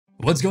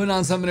What's going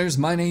on, Summoners?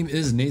 My name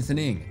is Nathan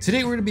Ng.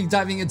 Today we're going to be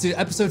diving into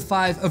episode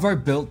 5 of our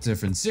Built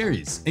Different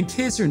series. In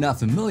case you're not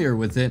familiar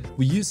with it,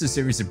 we use this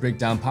series to break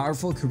down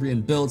powerful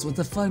Korean builds with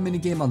a fun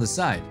minigame on the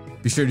side.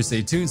 Be sure to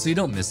stay tuned so you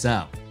don't miss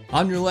out.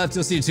 On your left,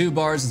 you'll see 2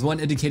 bars with one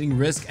indicating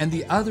risk and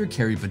the other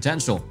carry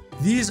potential.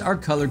 These are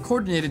color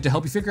coordinated to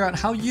help you figure out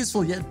how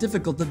useful yet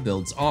difficult the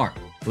builds are.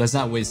 Let's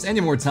not waste any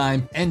more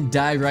time and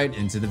dive right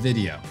into the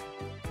video.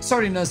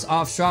 Starting us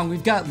off strong,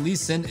 we've got Lee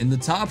Sin in the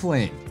top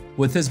lane.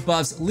 With his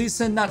buffs, Lee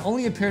Sin not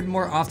only appeared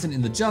more often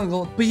in the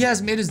jungle, but he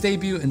has made his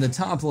debut in the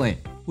top lane.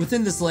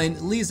 Within this lane,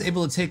 Lee is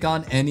able to take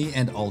on any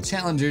and all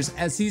challengers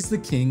as he's the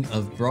king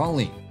of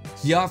brawling.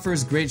 He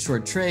offers great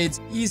short trades,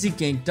 easy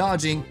gank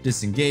dodging,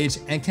 disengage,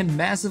 and can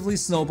massively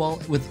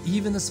snowball with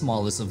even the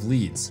smallest of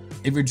leads.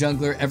 If your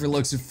jungler ever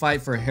looks to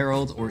fight for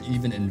Herald or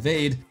even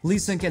invade, Lee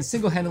Sin can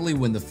single-handedly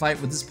win the fight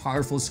with his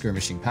powerful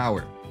skirmishing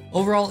power.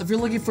 Overall, if you're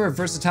looking for a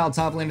versatile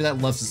top laner that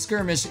loves to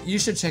skirmish, you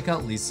should check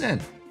out Lee Sin.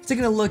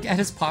 Taking a look at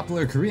his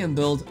popular Korean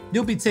build,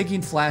 you'll be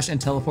taking Flash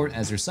and Teleport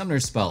as your summoner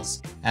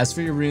spells. As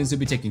for your runes, you'll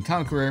be taking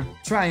Conqueror,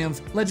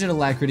 Triumph, Legend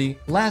Alacrity,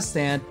 Last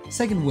Stand,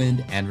 Second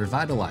Wind, and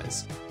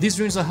Revitalize. These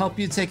runes will help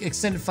you take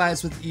extended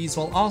fights with ease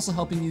while also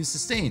helping you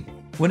sustain.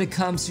 When it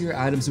comes to your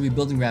items, you'll be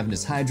building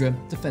Ravenous Hydra,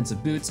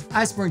 Defensive Boots,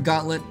 Iceborne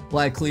Gauntlet,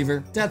 Black Cleaver,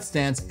 Death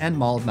Stance, and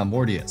Maul of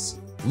Malmortius.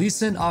 Lee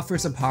Sin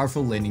offers a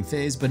powerful laning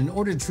phase, but in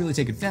order to truly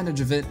take advantage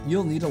of it,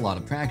 you'll need a lot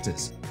of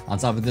practice. On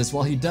top of this,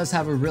 while he does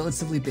have a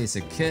relatively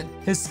basic kit,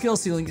 his skill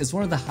ceiling is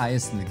one of the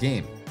highest in the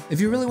game.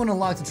 If you really want to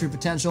unlock the true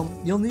potential,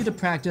 you'll need to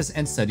practice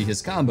and study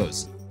his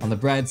combos. On the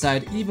bright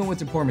side, even with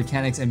your poor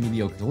mechanics and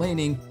mediocre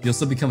laning, you'll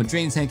still become a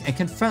drain tank and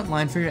can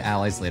frontline for your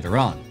allies later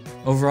on.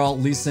 Overall,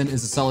 Lee Sin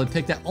is a solid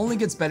pick that only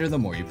gets better the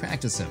more you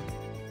practice him.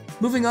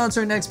 Moving on to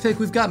our next pick,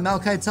 we've got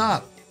Maokai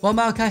top. While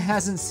Maokai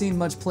hasn't seen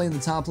much play in the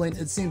top lane,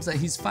 it seems that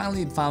he's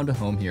finally found a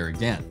home here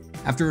again.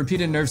 After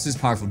repeated nerfs to his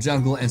powerful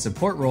jungle and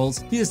support roles,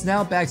 he is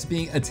now back to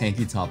being a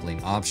tanky top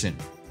lane option.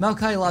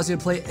 Maokai allows you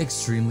to play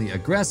extremely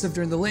aggressive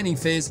during the laning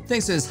phase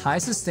thanks to his high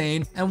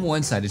sustain and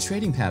one-sided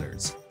trading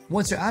patterns.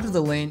 Once you're out of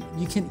the lane,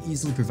 you can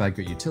easily provide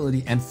great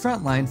utility and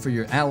frontline for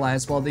your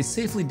allies while they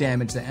safely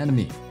damage the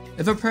enemy.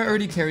 If a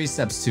priority carry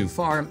steps too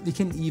far, you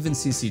can even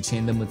CC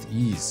chain them with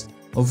ease.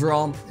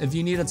 Overall, if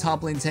you need a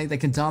top lane tank that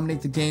can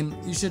dominate the game,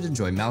 you should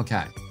enjoy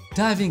Maokai.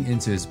 Diving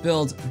into his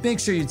build,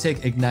 make sure you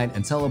take Ignite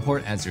and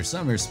Teleport as your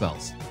summoner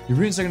spells. Your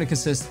runes are going to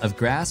consist of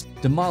Grasp,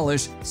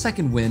 Demolish,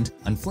 Second Wind,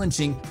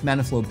 Unflinching,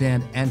 Mana Flow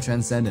Band, and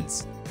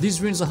Transcendence. These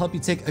runes will help you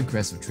take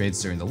aggressive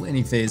trades during the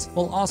laning phase,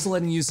 while also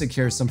letting you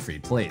secure some free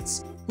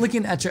plates.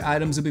 Looking at your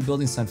items, you'll be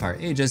building Sunfire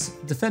Aegis,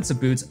 Defensive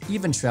Boots,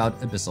 Even Shroud,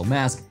 Abyssal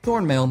Mask,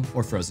 Thornmail,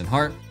 or Frozen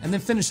Heart, and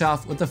then finish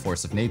off with the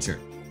Force of Nature.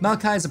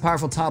 Maokai is a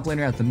powerful top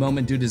laner at the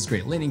moment due to his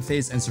great laning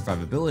phase and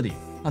survivability.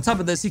 On top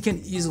of this, he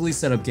can easily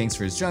set up ganks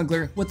for his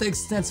jungler with the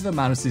extensive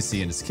amount of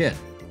CC in his kit.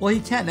 While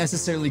he can't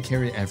necessarily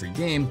carry every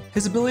game,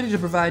 his ability to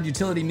provide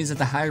utility means that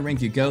the higher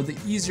rank you go, the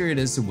easier it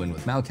is to win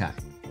with Maokai.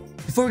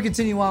 Before we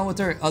continue on with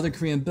our other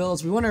Korean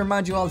builds, we want to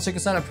remind you all to check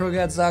us out at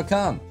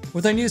ProGuides.com.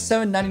 With our new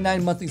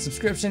 $7.99 monthly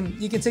subscription,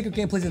 you can take your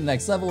gameplay to the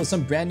next level with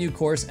some brand new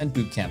course and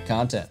bootcamp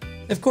content.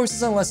 If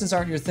courses and lessons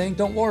aren't your thing,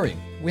 don't worry.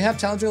 We have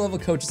challenger level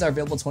coaches that are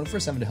available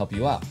 24/7 to help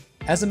you out.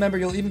 As a member,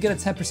 you'll even get a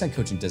 10%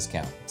 coaching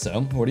discount.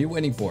 So, what are you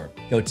waiting for?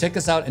 Go check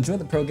us out and join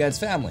the ProGuides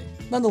family.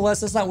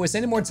 Nonetheless, let's not waste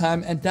any more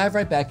time and dive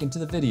right back into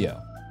the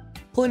video.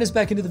 Pulling us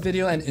back into the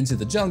video and into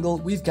the jungle,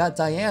 we've got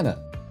Diana.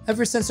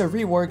 Ever since her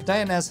rework,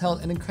 Diana has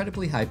held an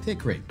incredibly high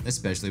pick rate,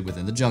 especially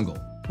within the jungle.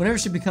 Whenever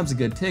she becomes a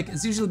good pick,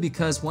 it's usually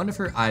because one of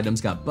her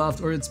items got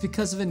buffed or it's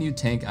because of a new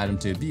tank item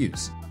to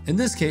abuse. In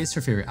this case,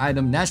 her favorite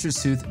item,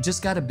 Nashor's Tooth,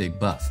 just got a big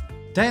buff.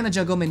 Diana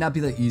jungle may not be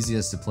the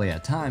easiest to play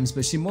at times,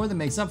 but she more than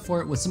makes up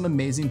for it with some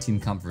amazing team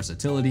comp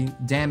versatility,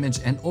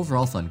 damage, and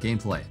overall fun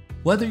gameplay.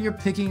 Whether you're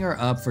picking her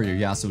up for your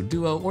Yasuo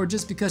duo or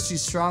just because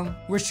she's strong,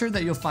 we're sure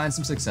that you'll find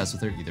some success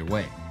with her either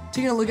way.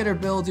 Taking a look at her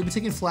build, you'll be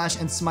taking Flash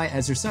and Smite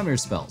as your summoner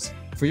spells.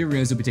 For your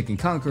runes, you'll be taking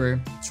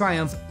Conqueror,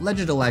 Triumph,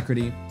 Legend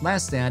Alacrity,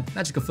 Last Stand,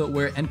 Magical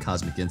Footwear, and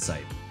Cosmic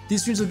Insight.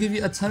 These runes will give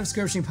you a ton of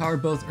skirmishing power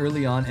both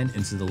early on and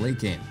into the late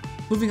game.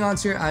 Moving on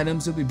to your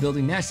items, you'll be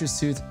building Nashor's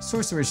Tooth,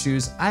 Sorcerer's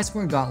Shoes,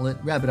 Iceborne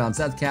Gauntlet, Rabadon's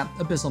Death Cap,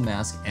 Abyssal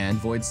Mask, and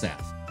Void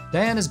Staff.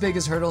 Diana's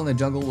biggest hurdle in the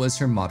jungle was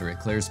her moderate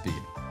clear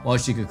speed. While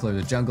she could clear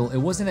the jungle, it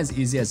wasn't as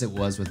easy as it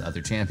was with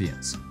other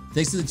champions.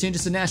 Thanks to the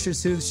changes to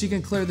Nashor's Tooth, she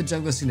can clear the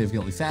jungle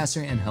significantly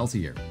faster and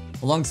healthier.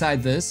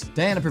 Alongside this,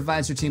 Diana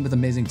provides her team with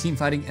amazing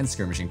teamfighting and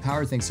skirmishing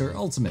power thanks to her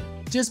ultimate.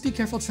 Just be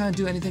careful trying to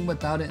do anything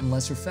without it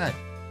unless you're fed.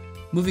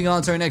 Moving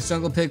on to our next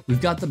jungle pick,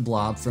 we've got the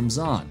Blob from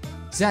Zaun.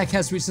 Zac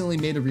has recently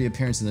made a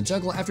reappearance in the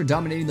jungle after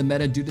dominating the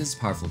meta due to his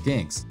powerful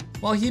ganks.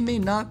 While he may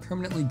not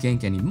permanently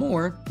gank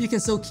anymore, he can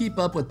still keep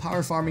up with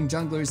power farming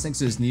junglers thanks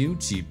to his new,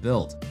 cheap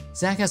build.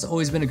 Zac has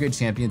always been a great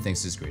champion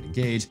thanks to his great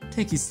engage,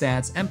 tanky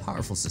stats, and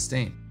powerful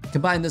sustain.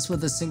 Combine this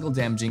with a single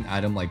damaging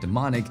item like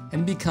Demonic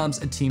and it becomes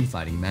a team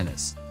fighting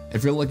menace.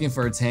 If you're looking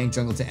for a tank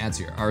jungle to add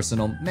to your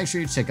arsenal, make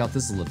sure you check out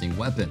this living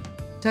weapon.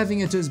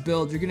 Diving into his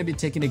build, you're going to be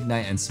taking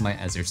Ignite and Smite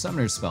as your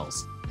summoner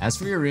spells. As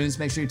for your runes,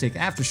 make sure you take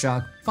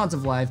Aftershock, Font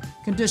of Life,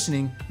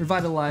 Conditioning,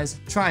 Revitalize,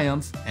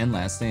 Triumph, and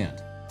Last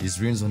Stand. These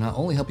runes will not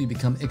only help you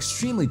become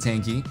extremely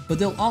tanky, but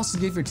they'll also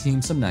give your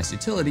team some nice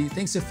utility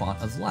thanks to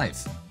Font of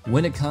Life.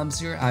 When it comes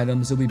to your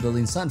items, you'll be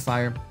building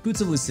Sunfire,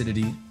 Boots of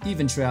Lucidity,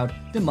 Even Shroud,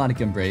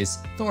 Demonic Embrace,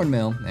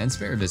 Thornmail, and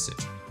Spare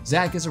Visage.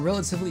 Zac is a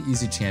relatively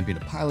easy champion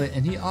to pilot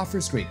and he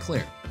offers great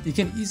clear. He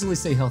can easily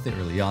stay healthy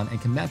early on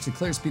and can match the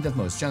clear speed of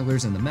most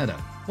junglers in the meta.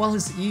 While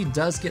his E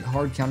does get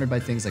hard countered by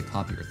things like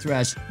Poppy or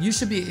Thresh, you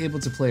should be able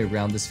to play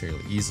around this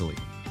fairly easily.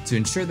 To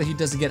ensure that he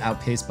doesn't get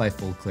outpaced by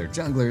full clear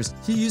junglers,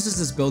 he uses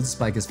his build to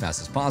spike as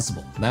fast as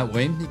possible. That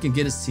way, he can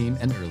get his team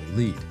an early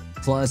lead.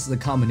 Plus, the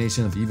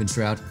combination of Even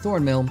Shroud,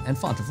 Thornmail, and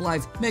Font of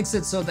Life makes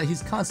it so that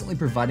he's constantly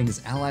providing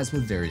his allies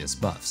with various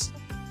buffs.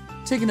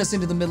 Taking us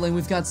into the mid lane,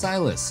 we've got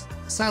Sylas.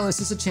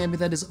 Sylas is a champion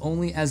that is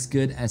only as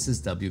good as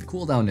his W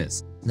cooldown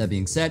is. That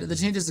being said, the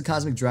changes to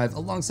Cosmic Drive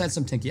alongside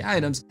some tanky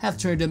items have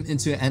turned him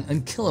into an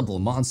unkillable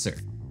monster.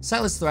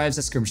 Sylas thrives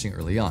at skirmishing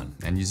early on,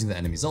 and using the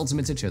enemy's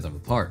ultimate to tear them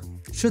apart.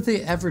 Should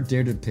they ever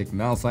dare to pick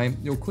Malphite,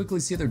 you'll quickly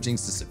see their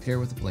jinx disappear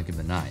with a blink of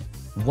an eye.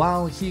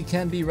 While he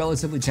can be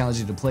relatively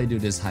challenging to play due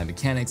to his high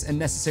mechanics and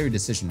necessary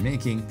decision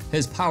making,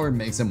 his power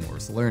makes him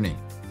worth learning.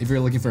 If you're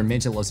looking for a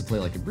mage that loves to play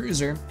like a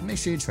bruiser, make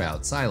sure you try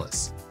out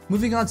Sylas.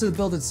 Moving on to the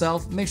build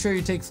itself, make sure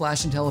you take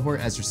Flash and Teleport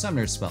as your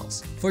summoner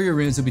spells. For your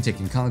runes, you'll be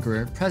taking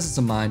Conqueror, Presence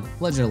of Mind,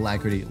 Legend of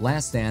Alacrity,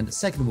 Last Stand,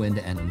 Second Wind,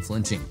 and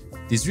Unflinching.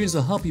 These runes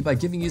will help you by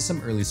giving you some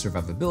early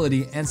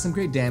survivability and some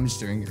great damage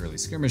during early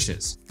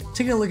skirmishes.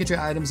 Taking a look at your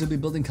items, you'll be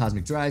building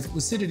Cosmic Drive,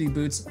 Lucidity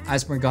Boots,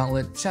 Iceborne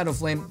Gauntlet, Shadow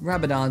Flame,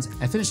 Rabadons,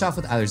 and finish off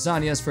with either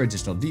Zhonya's for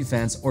additional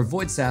defense or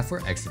Void Staff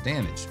for extra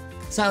damage.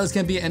 Sylas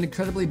can be an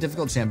incredibly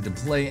difficult champion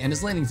to play and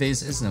his laning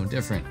phase is no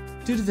different.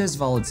 Due to this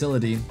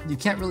volatility, you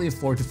can't really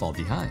afford to fall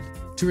behind.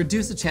 To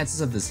reduce the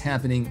chances of this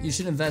happening, you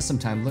should invest some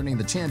time learning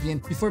the champion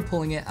before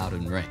pulling it out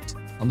in ranked.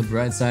 On the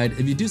bright side,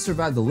 if you do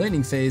survive the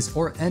laning phase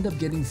or end up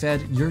getting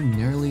fed, you're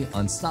nearly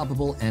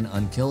unstoppable and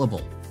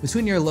unkillable.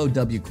 Between your low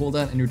W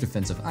cooldown and your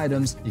defensive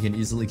items, you can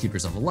easily keep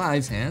yourself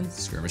alive and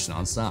skirmish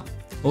non-stop.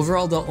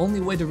 Overall, the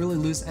only way to really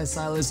lose as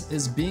Sylas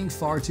is being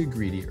far too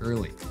greedy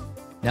early.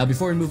 Now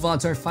before we move on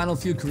to our final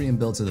few Korean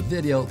builds of the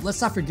video,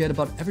 let's not forget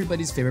about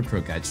everybody's favorite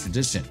ProGuides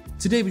tradition.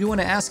 Today we want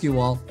to ask you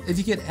all, if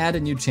you could add a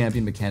new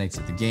champion mechanic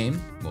to the game,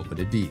 what would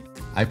it be?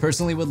 I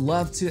personally would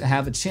love to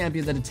have a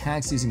champion that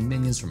attacks using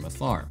minions from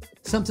afar.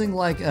 Something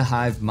like a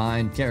hive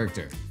mind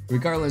character.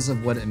 Regardless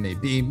of what it may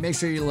be, make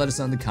sure you let us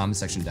know in the comment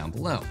section down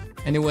below.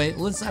 Anyway,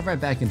 let's dive right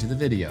back into the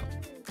video.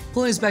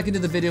 Pulling us back into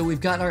the video, we've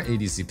got our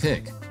ADC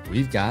pick.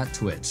 We've got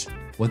Twitch.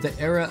 With the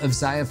era of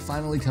Xayah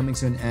finally coming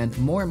to an end,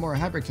 more and more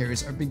hyper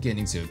carries are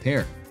beginning to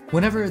appear.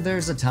 Whenever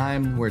there's a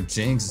time where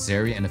Jinx,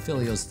 Zeri, and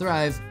Aphelios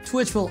thrive,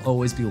 Twitch will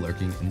always be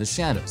lurking in the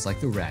shadows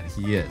like the rat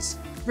he is.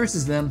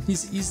 Versus them,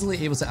 he's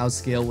easily able to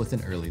outscale with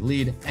an early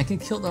lead and can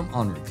kill them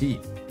on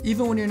repeat.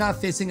 Even when you're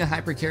not facing a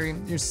hyper carry,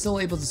 you're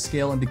still able to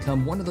scale and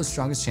become one of the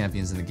strongest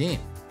champions in the game.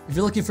 If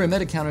you're looking for a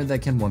meta counter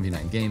that can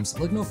 1v9 games,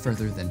 look no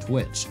further than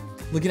Twitch.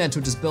 Looking at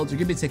Twitch's build, you're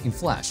going to be taking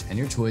Flash and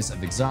your choice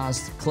of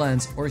Exhaust,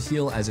 Cleanse, or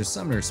Heal as your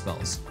summoner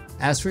spells.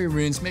 As for your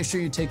runes, make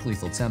sure you take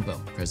Lethal Tempo,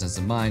 Presence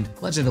of Mind,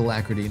 Legend of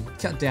Alacrity,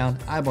 Cut Down,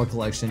 Eyeball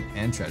Collection,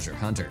 and Treasure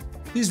Hunter.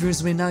 These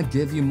runes may not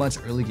give you much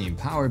early game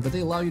power, but they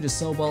allow you to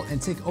snowball and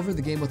take over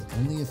the game with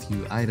only a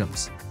few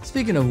items.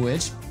 Speaking of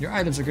which, your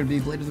items are going to be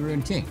Blade of the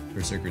Ruined King,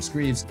 Berserker's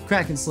Greaves,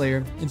 Kraken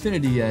Slayer,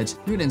 Infinity Edge,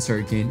 Ruined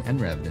Hurricane,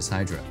 and Ravenous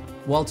Hydra.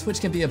 While Twitch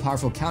can be a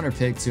powerful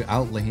counterpick to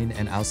outlane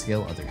and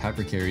outscale other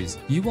hypercarries,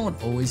 you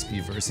won't always be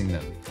versing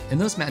them. In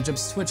those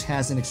matchups, Twitch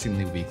has an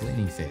extremely weak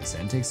laning phase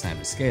and takes time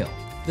to scale.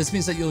 This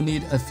means that you'll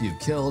need a few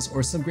kills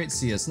or some great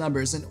CS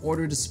numbers in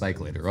order to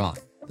spike later on.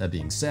 That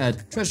being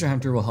said, Treasure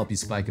Hunter will help you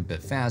spike a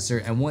bit faster,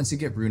 and once you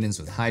get rune-ins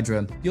with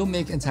Hydra, you'll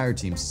make entire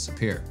teams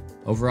disappear.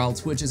 Overall,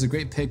 Twitch is a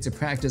great pick to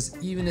practice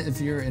even if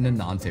you're in a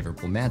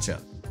non-favorable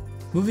matchup.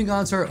 Moving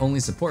on to our only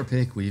support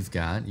pick, we've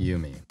got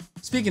Yuumi.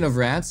 Speaking of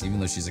rats, even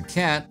though she's a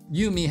cat,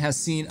 Yuumi has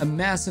seen a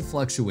massive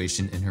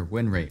fluctuation in her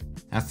win rate.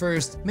 At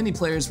first, many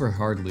players were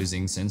hard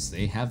losing since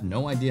they have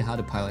no idea how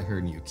to pilot her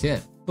new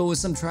kit. But with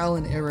some trial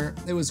and error,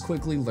 it was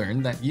quickly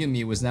learned that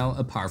Yuumi was now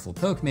a powerful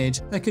poke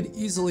mage that could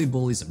easily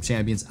bully some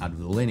champions out of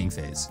the laning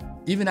phase.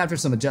 Even after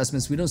some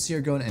adjustments, we don't see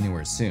her going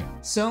anywhere soon.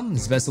 So,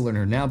 it's best to learn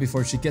her now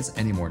before she gets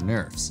any more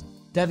nerfs.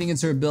 Diving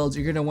into her build,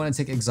 you're going to want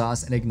to take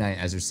Exhaust and Ignite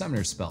as your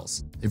summoner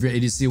spells. If your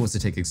ADC wants to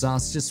take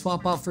Exhaust, just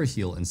swap out for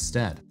Heal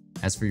instead.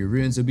 As for your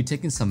runes, you'll be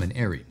taking Summon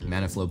Airy,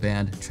 Mana Flow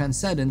Band,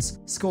 Transcendence,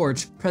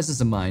 Scorch, Presence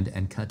of Mind,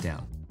 and Cut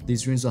Down.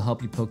 These runes will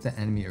help you poke the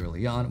enemy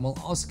early on, while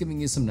also giving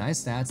you some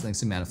nice stats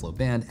thanks to Mana Flow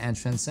Band and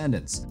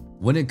Transcendence.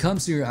 When it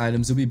comes to your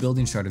items, you'll be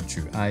building Shard of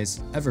True Ice,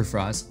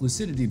 Everfrost,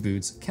 Lucidity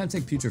Boots,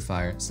 Chemtech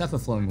Putrefier, Staff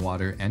of Flowing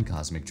Water, and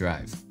Cosmic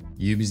Drive.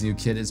 Yuumi's new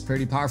kit is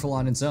pretty powerful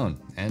on its own,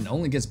 and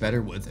only gets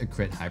better with a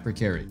crit hyper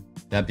carry.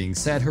 That being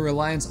said, her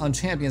reliance on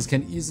champions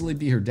can easily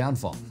be her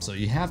downfall, so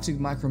you have to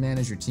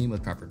micromanage your team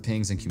with proper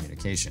pings and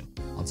communication.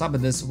 On top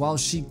of this, while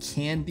she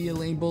can be a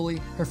lane bully,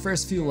 her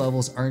first few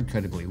levels are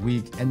incredibly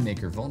weak and make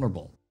her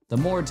vulnerable. The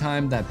more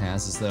time that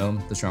passes though,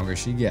 the stronger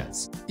she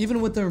gets. Even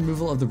with the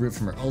removal of the root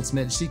from her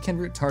ultimate, she can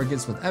root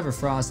targets with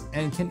Everfrost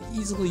and can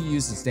easily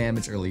use its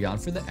damage early on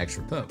for the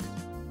extra poke.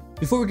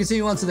 Before we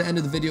continue on to the end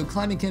of the video,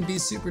 climbing can be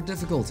super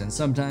difficult and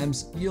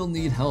sometimes you'll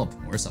need help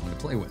or someone to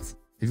play with.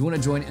 If you want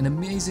to join an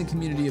amazing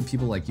community of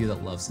people like you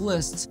that loves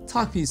lists,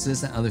 talk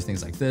pieces, and other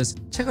things like this,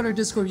 check out our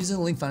Discord using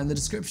the link found in the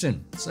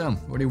description. So,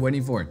 what are you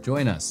waiting for?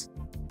 Join us.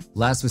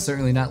 Last but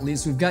certainly not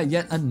least, we've got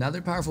yet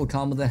another powerful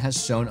combo that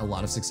has shown a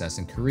lot of success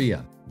in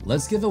Korea.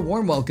 Let's give a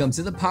warm welcome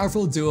to the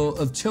powerful duo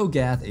of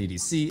Cho'Gath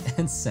ADC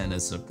and Senna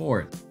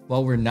support.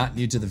 While we're not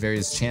new to the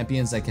various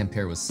champions that can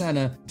pair with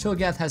Senna,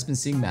 Cho'Gath has been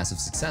seeing massive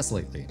success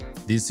lately.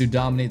 These two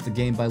dominate the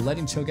game by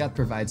letting Cho'Gath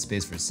provide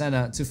space for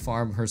Senna to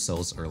farm her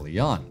souls early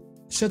on.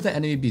 Should the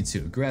enemy be too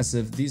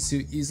aggressive, these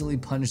two easily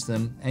punish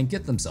them and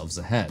get themselves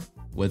ahead.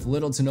 With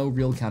little to no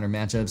real counter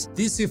matchups,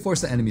 these two force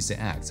the enemies to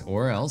act,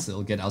 or else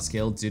they'll get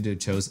outscaled due to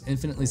Cho's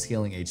infinitely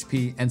scaling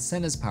HP and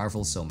Senna's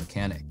powerful soul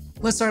mechanic.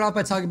 Let's start off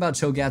by talking about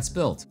Cho'Gath's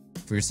build.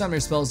 For your summoner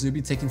spells, you'll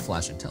be taking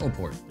Flash and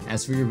Teleport.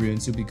 As for your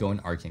runes, you'll be going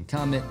Arcane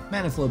Comet,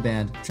 Mana Flow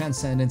Band,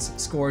 Transcendence,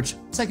 Scorch,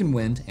 Second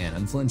Wind, and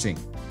Unflinching.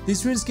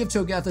 These runes give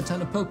Cho'Gath a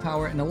ton of poke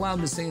power and allow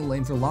him to stay in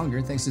lane for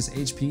longer thanks to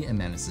his HP and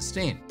mana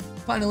sustain.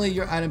 Finally,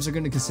 your items are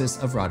going to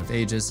consist of Rod of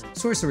Ages,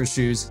 Sorcerer's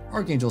Shoes,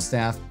 Archangel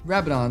Staff,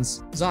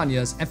 Rabadons,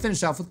 Zanyas, and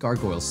finish off with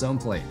Gargoyle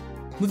Stoneplate.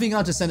 Moving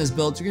on to Senna's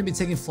build, you're going to be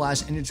taking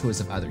Flash and your choice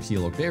of either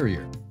Heal or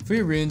Barrier. For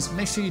your runes,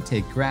 make sure you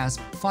take Grasp,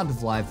 Font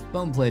of Life,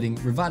 Bone Plating,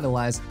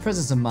 Revitalize,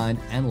 Presence of Mind,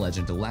 and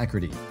Legend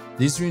Alacrity.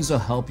 These runes will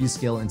help you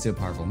scale into a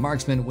powerful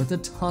marksman with a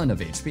ton of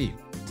HP.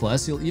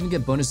 Plus, you'll even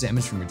get bonus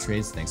damage from your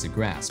trades thanks to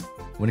Grasp.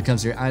 When it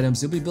comes to your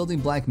items, you'll be building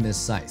Black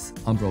Mist Scythe,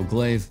 Umbral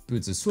Glaive,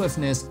 Boots of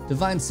Swiftness,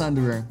 Divine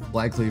Sunderer,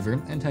 Black Cleaver,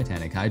 and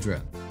Titanic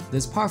Hydra.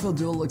 This powerful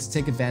duo looks to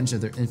take advantage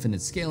of their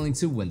infinite scaling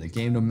to win the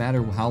game no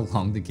matter how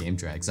long the game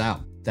drags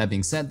out. That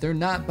being said, they're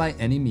not by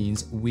any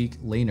means weak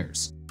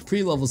laners.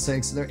 Pre-level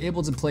 6, they're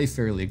able to play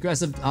fairly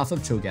aggressive off of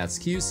Cho'Gath's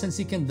Q since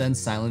he can then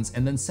silence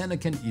and then Senna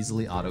can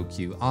easily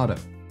auto-Q auto.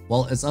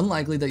 While it's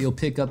unlikely that you'll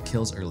pick up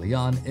kills early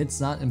on, it's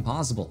not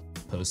impossible.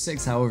 Post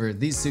 6, however,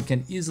 these two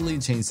can easily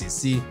chain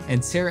CC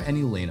and tear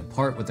any lane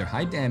apart with their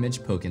high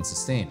damage, poke, and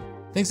sustain.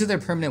 Thanks to their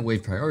permanent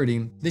wave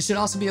priority, they should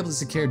also be able to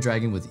secure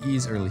Dragon with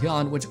ease early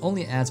on, which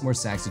only adds more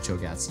stacks to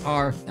Cho'Gath's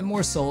R and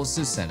more souls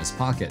to Senna's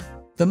pocket.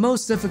 The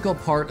most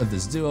difficult part of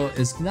this duo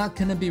is not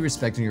going to be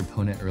respecting your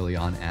opponent early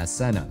on as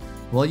Senna.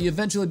 While you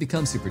eventually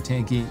become super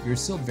tanky, you're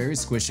still very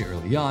squishy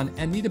early on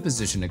and need to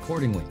position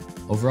accordingly.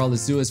 Overall,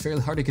 this duo is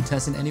fairly hard to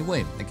contest in any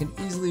way and can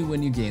easily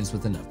win you games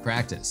with enough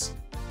practice.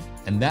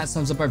 And that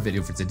sums up our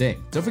video for today.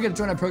 Don't forget to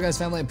join our ProGuides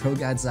family at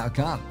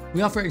ProGuides.com.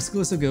 We offer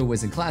exclusive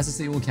giveaways and classes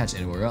that you won't catch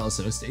anywhere else,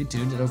 so stay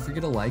tuned and don't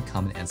forget to like,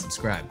 comment, and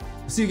subscribe.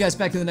 We'll see you guys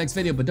back in the next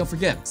video, but don't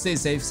forget, stay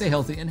safe, stay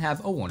healthy, and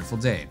have a wonderful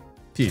day.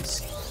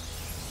 Peace.